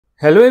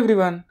Hello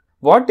everyone.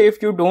 What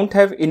if you don't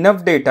have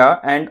enough data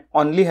and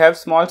only have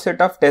small set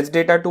of test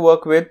data to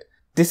work with?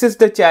 This is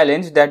the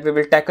challenge that we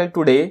will tackle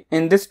today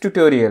in this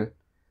tutorial.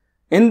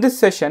 In this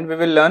session, we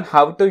will learn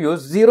how to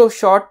use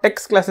zero-shot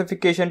text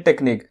classification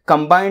technique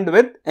combined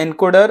with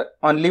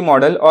encoder-only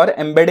model or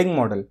embedding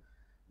model.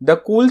 The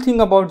cool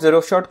thing about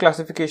zero-shot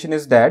classification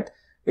is that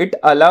it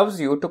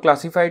allows you to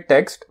classify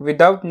text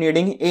without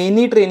needing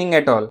any training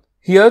at all.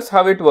 Here's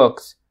how it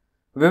works.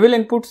 We will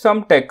input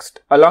some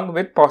text along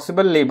with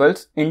possible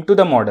labels into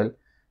the model,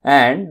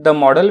 and the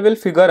model will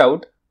figure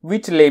out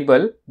which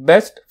label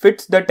best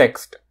fits the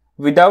text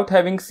without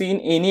having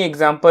seen any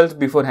examples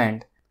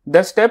beforehand.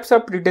 The steps are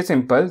pretty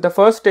simple. The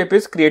first step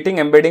is creating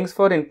embeddings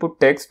for input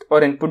text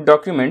or input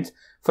documents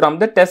from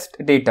the test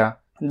data.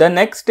 The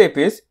next step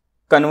is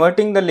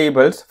converting the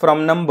labels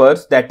from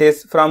numbers, that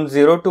is from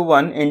 0 to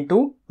 1,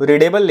 into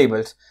readable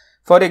labels.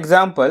 For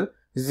example,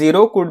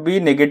 0 could be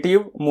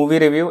negative movie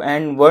review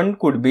and 1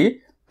 could be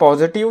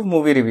positive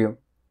movie review.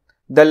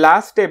 The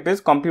last step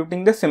is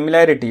computing the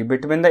similarity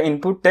between the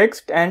input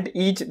text and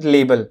each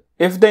label.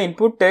 If the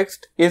input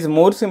text is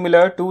more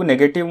similar to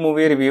negative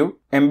movie review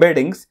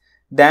embeddings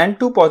than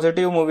to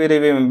positive movie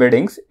review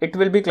embeddings, it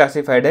will be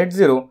classified as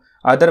 0.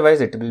 Otherwise,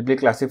 it will be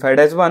classified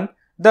as 1.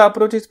 The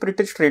approach is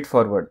pretty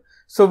straightforward.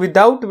 So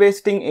without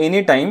wasting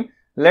any time,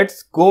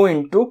 let's go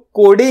into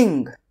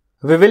coding.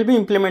 We will be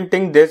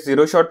implementing this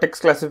zero-shot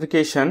text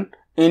classification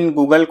in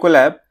Google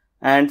Colab,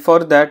 and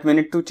for that we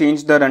need to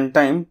change the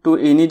runtime to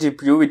any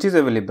GPU which is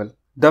available.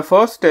 The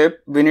first step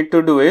we need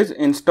to do is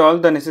install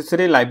the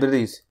necessary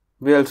libraries.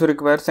 We also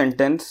require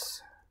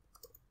sentence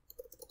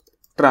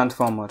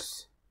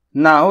transformers.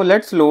 Now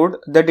let's load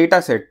the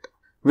dataset.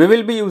 We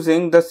will be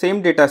using the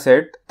same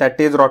dataset, that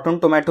is Rotten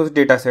Tomatoes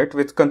dataset,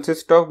 which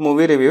consists of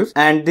movie reviews,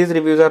 and these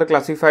reviews are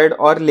classified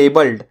or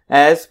labeled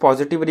as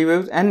positive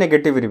reviews and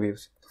negative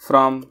reviews.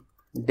 From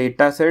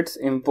datasets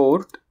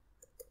import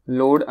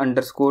load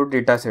underscore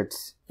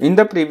datasets. In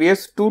the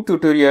previous two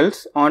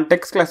tutorials on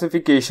text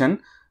classification,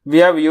 we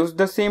have used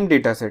the same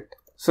dataset.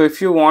 So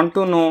if you want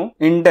to know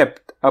in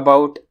depth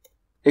about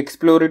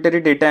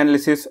exploratory data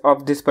analysis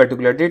of this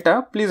particular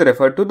data, please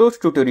refer to those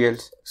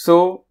tutorials.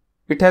 So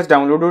it has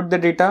downloaded the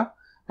data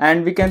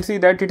and we can see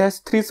that it has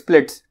three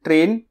splits: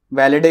 train,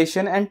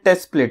 validation and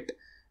test split.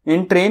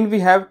 In train we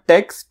have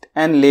text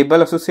and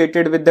label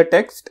associated with the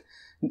text,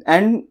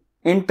 and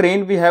in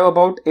train we have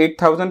about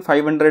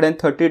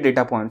 8530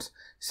 data points,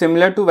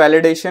 similar to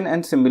validation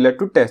and similar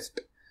to test.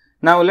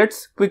 Now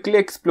let's quickly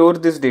explore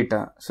this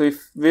data. So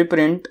if we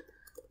print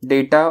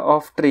data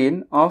of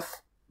train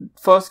of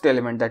first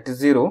element, that is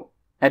 0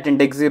 at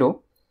index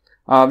 0,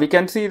 we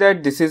can see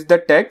that this is the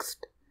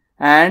text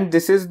and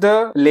this is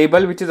the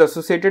label which is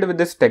associated with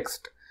this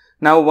text.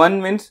 Now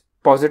 1 means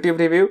positive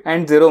review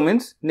and 0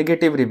 means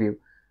negative review.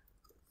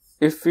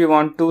 If we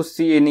want to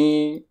see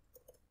any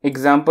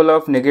example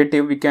of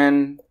negative, we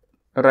can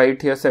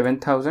write here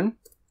 7000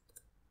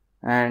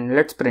 and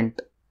let's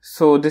print.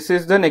 So this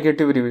is the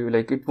negative review,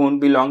 like it won't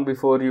be long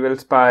before you will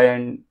spy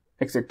and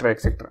etc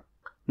etc.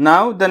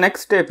 Now the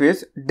next step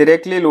is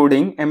directly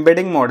loading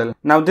embedding model.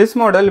 Now this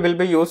model will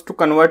be used to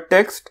convert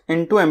text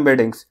into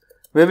embeddings.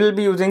 We will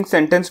be using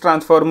sentence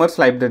transformers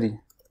library.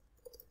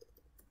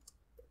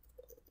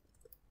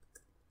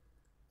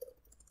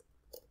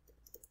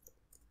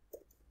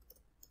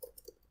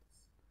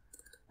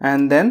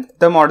 And then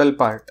the model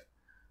part.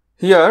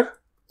 Here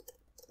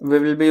we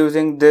will be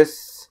using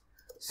this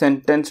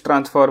sentence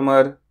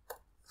transformer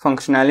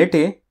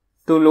functionality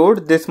to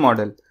load this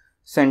model.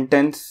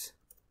 Sentence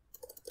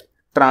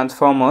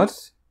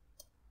transformers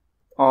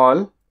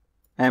all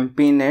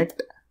mpnet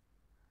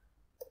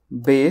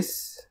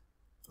base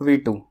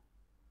v2.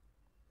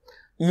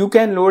 You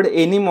can load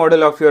any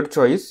model of your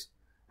choice,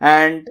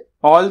 and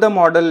all the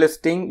model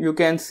listing you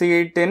can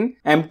see it in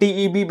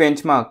MTEB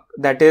benchmark,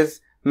 that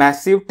is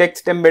massive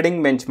text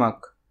embedding benchmark.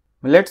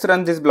 Let's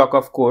run this block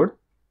of code.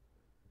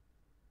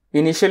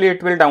 Initially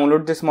it will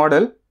download this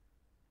model,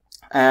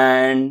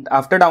 and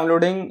after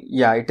downloading,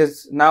 it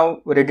is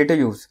now ready to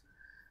use.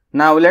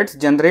 Now let's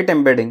generate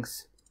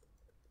embeddings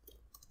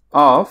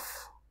of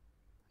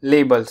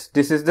labels.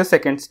 This is the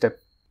second step.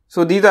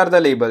 So these are the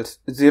labels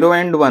 0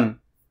 and 1.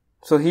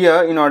 So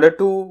here, in order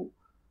to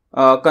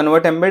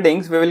convert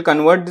embeddings, we will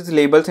convert these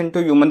labels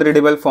into human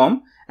readable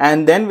form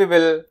and then we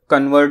will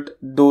convert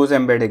those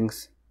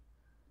embeddings.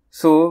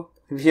 So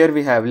here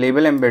we have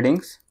label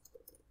embeddings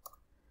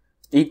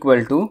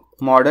equal to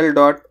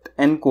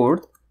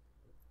model.encode.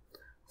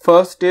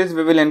 First is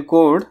we will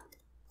encode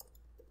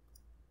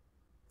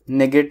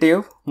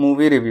negative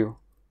movie review,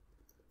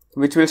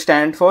 which will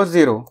stand for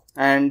 0,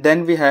 and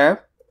then we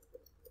have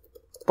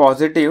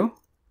positive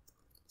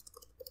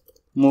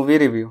movie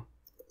review,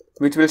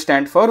 which will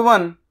stand for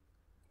 1.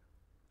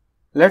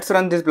 Let's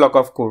run this block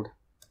of code.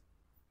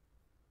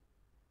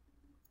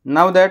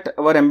 Now that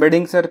our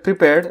embeddings are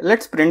prepared,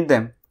 let's print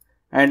them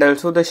and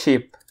also the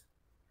shape.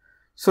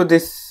 So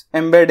this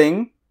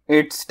embedding,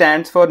 it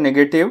stands for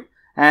negative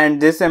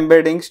and this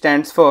embedding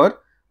stands for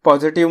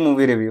positive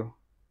movie review.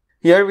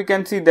 Here we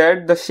can see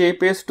that the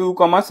shape is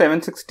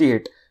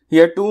 2,768.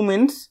 Here 2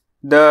 means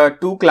the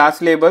two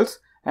class labels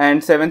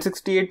and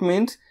 768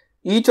 means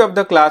each of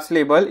the class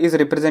label is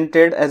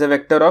represented as a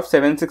vector of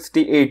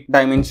 768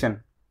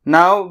 dimension.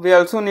 Now we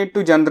also need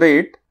to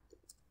generate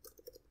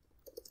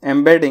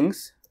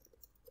embeddings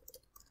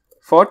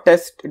for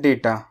test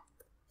data.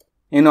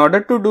 In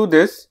order to do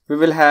this, we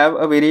will have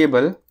a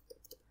variable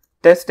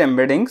test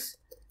embeddings.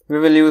 We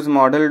will use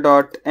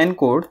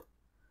model.encode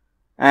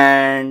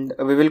and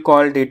we will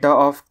call data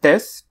of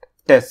test.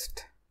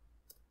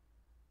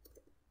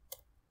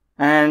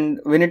 And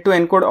we need to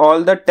encode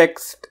all the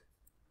text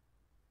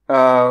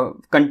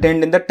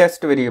contained in the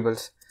test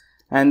variables,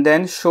 and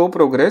then show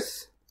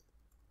progress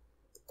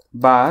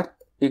bar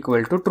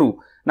equal to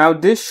true. Now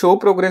this show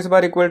progress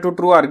bar equal to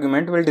true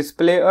argument will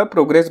display a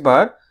progress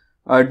bar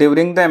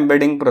during the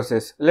embedding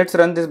process. Let's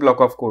run this block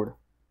of code.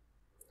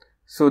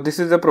 So this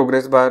is the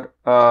progress bar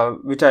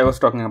which I was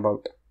talking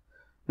about.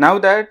 Now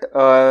that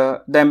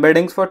the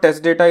embeddings for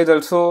test data is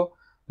also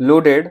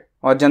loaded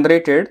or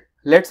generated,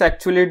 let's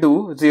actually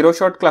do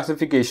zero-shot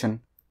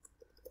classification,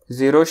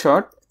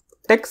 zero-shot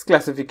text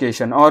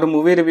classification or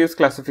movie reviews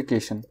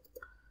classification.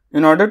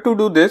 In order to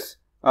do this,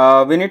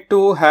 we need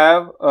to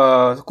have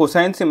a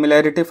cosine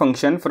similarity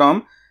function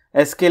from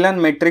sklearn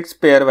matrix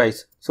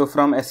pairwise. So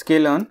from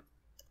sklearn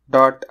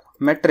dot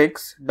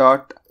matrix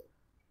dot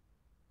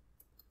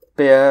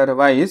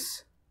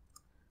pairwise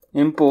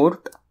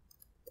import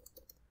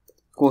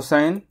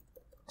cosine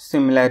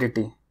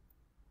similarity.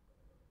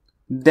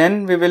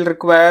 Then we will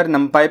require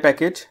numpy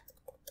package.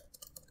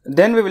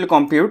 Then we will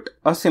compute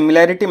a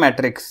similarity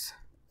matrix.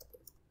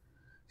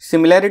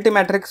 Similarity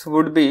matrix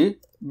would be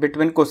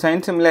between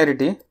cosine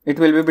similarity, it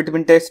will be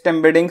between test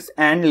embeddings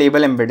and label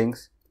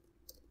embeddings.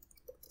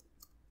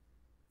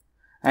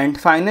 And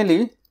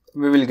finally,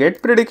 we will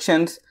get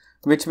predictions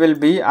which will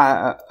be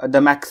the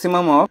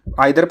maximum of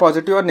either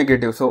positive or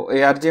negative. So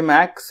ARJ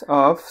max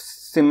of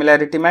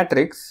similarity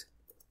matrix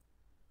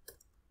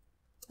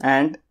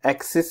and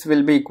axis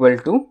will be equal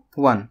to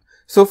 1.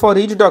 So for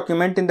each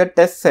document in the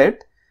test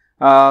set,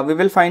 we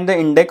will find the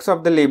index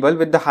of the label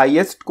with the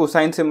highest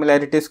cosine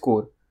similarity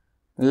score.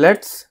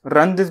 Let's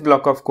run this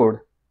block of code.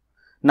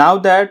 Now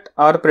that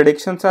our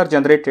predictions are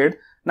generated,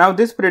 now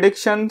these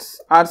predictions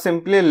are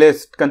simply a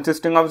list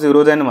consisting of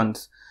zeros and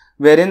ones,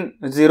 wherein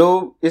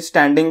 0 is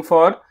standing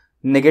for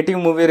negative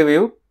movie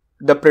review,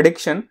 the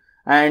prediction,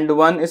 and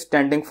 1 is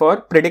standing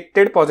for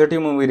predicted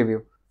positive movie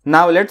review.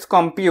 Now let's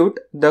compute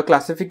the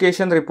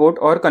classification report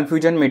or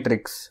confusion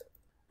matrix.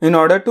 In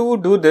order to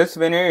do this,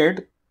 we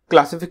need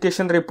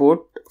classification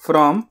report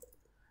from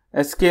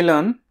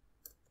sklearn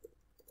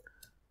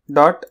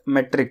dot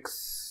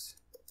matrix.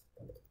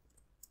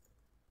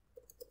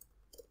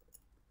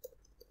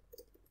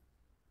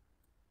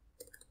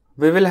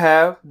 We will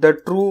have the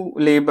true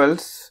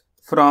labels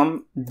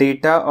from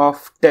data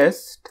of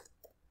test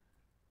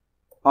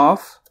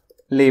of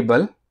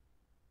label,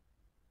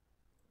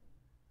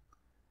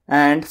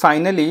 and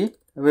finally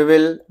we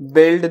will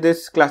build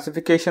this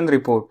classification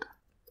report.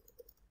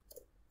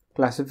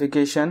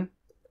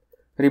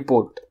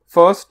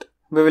 First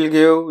we will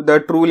give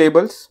the true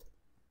labels,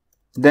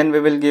 then we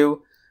will give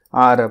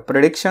our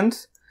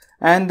predictions,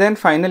 and then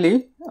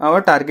finally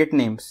our target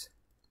names.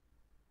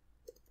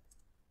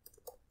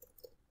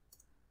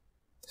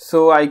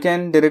 So I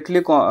can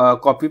directly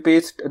copy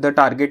paste the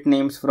target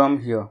names from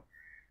here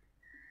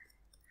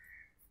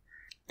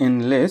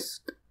in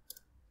list,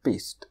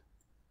 paste,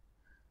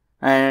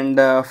 and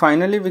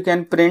finally we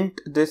can print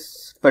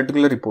this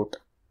particular report.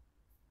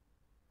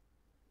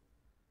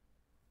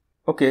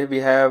 Okay, we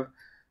have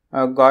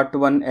got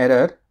one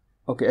error.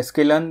 Okay,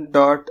 sklearn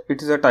dot,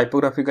 it is a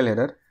typographical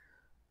error,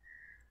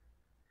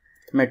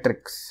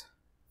 matrix.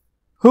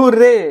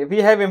 Hooray! We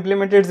have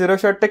implemented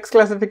zero-shot text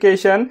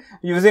classification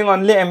using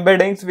only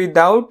embeddings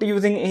without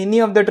using any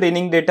of the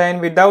training data and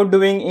without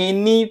doing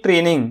any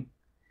training.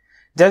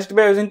 Just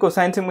by using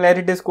cosine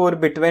similarity score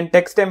between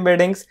text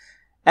embeddings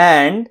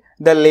and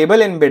the label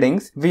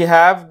embeddings, we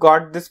have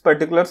got this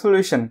particular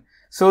solution.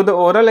 So the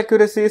overall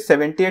accuracy is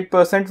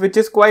 78%, which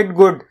is quite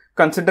good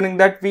considering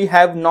that we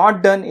have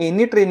not done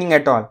any training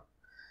at all.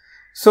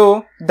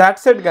 So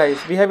that's it guys,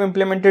 we have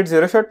implemented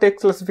zero-shot text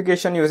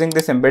classification using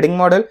this embedding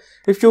model.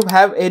 If you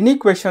have any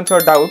questions or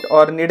doubt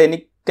or need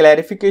any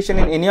clarification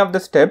in any of the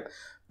step,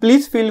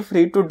 please feel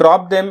free to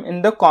drop them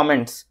in the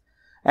comments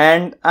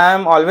and I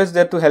am always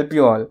there to help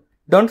you all.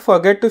 Don't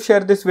forget to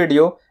share this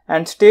video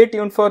and stay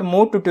tuned for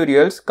more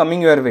tutorials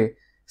coming your way.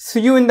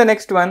 See you in the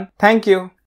next one. Thank you.